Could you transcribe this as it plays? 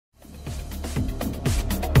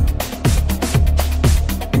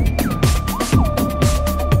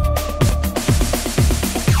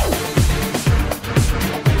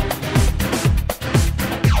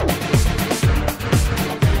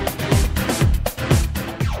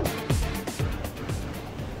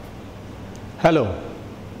Hello,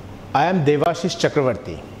 I am Devashish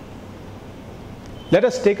Chakravarty. Let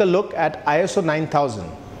us take a look at ISO 9000.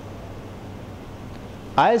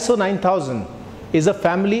 ISO 9000 is a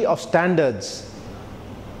family of standards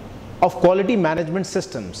of quality management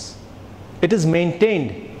systems. It is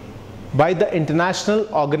maintained by the International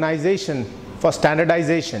Organization for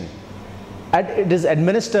Standardization, and it is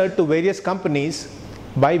administered to various companies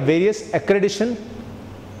by various accreditation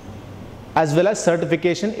as well as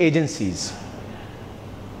certification agencies.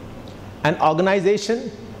 An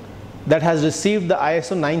organization that has received the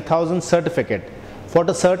ISO 9000 certificate for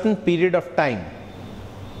a certain period of time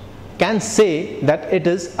can say that it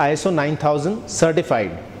is ISO 9000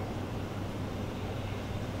 certified.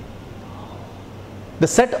 The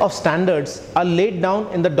set of standards are laid down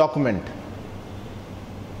in the document.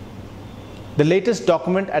 The latest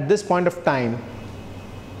document at this point of time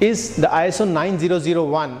is the ISO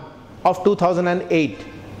 9001 of 2008.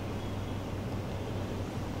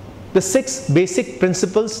 The 6 basic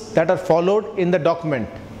principles that are followed in the document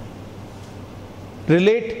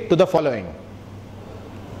relate to the following.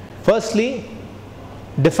 Firstly,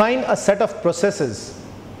 define a set of processes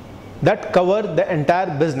that cover the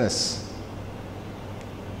entire business.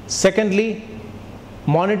 Secondly,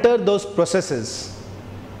 monitor those processes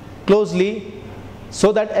closely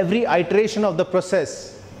so that every iteration of the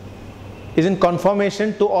process is in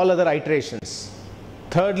conformation to all other iterations.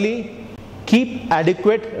 Thirdly, keep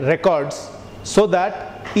adequate records so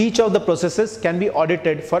that each of the processes can be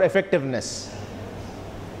audited for effectiveness.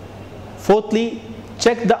 Fourthly,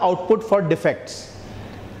 check the output for defects.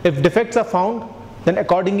 If defects are found, then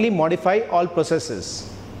accordingly modify all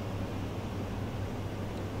processes.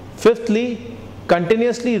 Fifthly,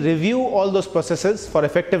 continuously review all those processes for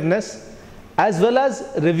effectiveness as well as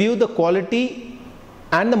review the quality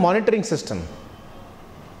and the monitoring system.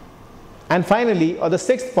 And finally, or the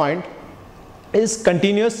 6th point, is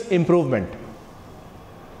continuous improvement.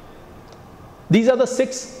 These are the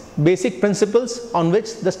 6 basic principles on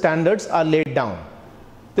which the standards are laid down.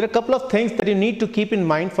 There are a couple of things that you need to keep in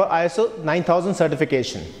mind for ISO 9000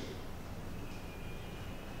 certification.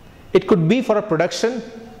 It could be for a production,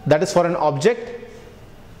 that is for an object.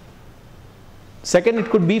 Second, it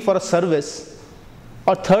could be for a service.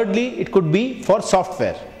 Or thirdly, it could be for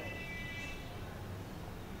software.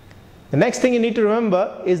 The next thing you need to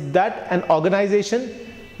remember is that an organization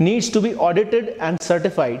needs to be audited and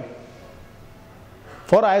certified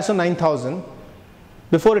for ISO 9000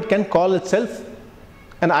 before it can call itself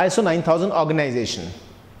an ISO 9000 organization.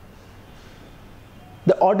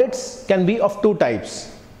 The audits can be of 2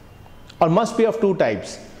 types or must be of 2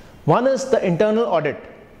 types. One is the internal audit.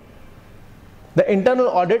 The internal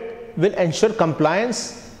audit will ensure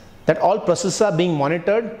compliance, that all processes are being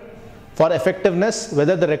monitored for effectiveness,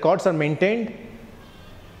 whether the records are maintained,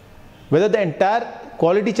 whether the entire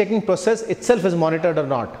quality checking process itself is monitored or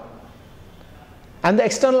not. And the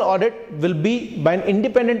external audit will be by an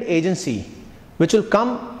independent agency which will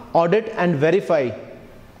come audit and verify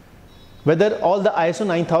whether all the ISO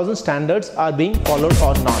 9000 standards are being followed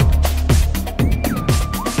or not.